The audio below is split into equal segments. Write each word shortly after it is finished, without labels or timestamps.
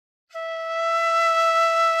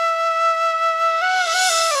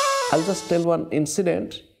I'll just tell one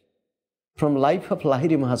incident from life of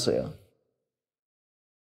Lahiri Mahasaya.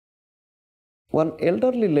 One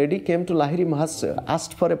elderly lady came to Lahiri Mahasaya,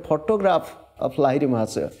 asked for a photograph of Lahiri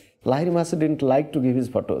Mahasaya. Lahiri Mahasaya didn't like to give his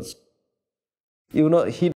photos. You know,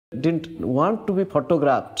 he didn't want to be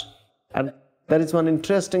photographed. And there is one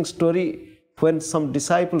interesting story when some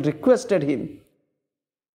disciple requested him.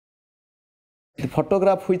 The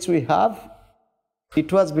photograph which we have,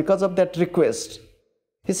 it was because of that request.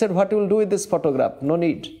 He said, what you will do with this photograph? No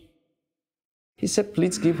need. He said,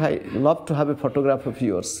 please give, I love to have a photograph of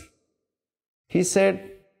yours. He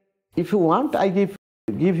said, if you want, I give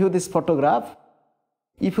you this photograph.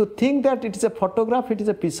 If you think that it is a photograph, it is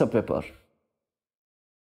a piece of paper.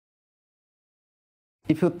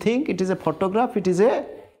 If you think it is a photograph, it is a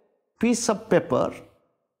piece of paper.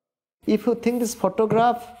 If you think this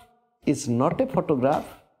photograph is not a photograph,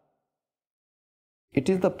 it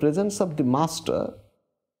is the presence of the master,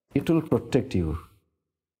 it will protect you.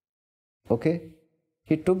 Okay?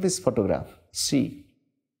 He took this photograph, see,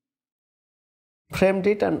 framed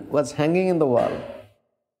it and was hanging in the wall.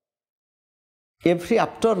 Every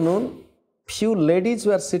afternoon, few ladies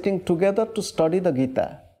were sitting together to study the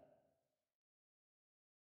Gita.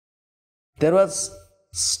 There was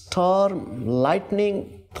storm,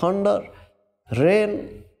 lightning, thunder,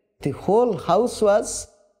 rain. The whole house was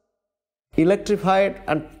electrified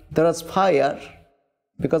and there was fire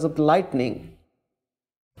because of the lightning.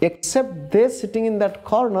 Except they sitting in that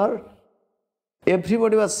corner,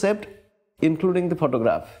 everybody was saved, including the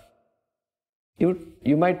photograph.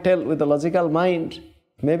 You might tell with a logical mind,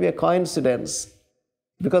 maybe a coincidence.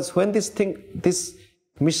 Because when this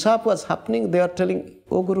mishap was happening, they are telling,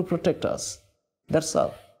 oh Guru, protect us. That's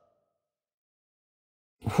all.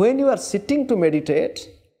 When you are sitting to meditate,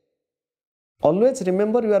 always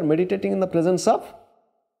remember you are meditating in the presence of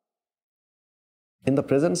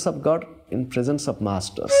God, in presence of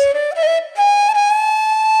masters.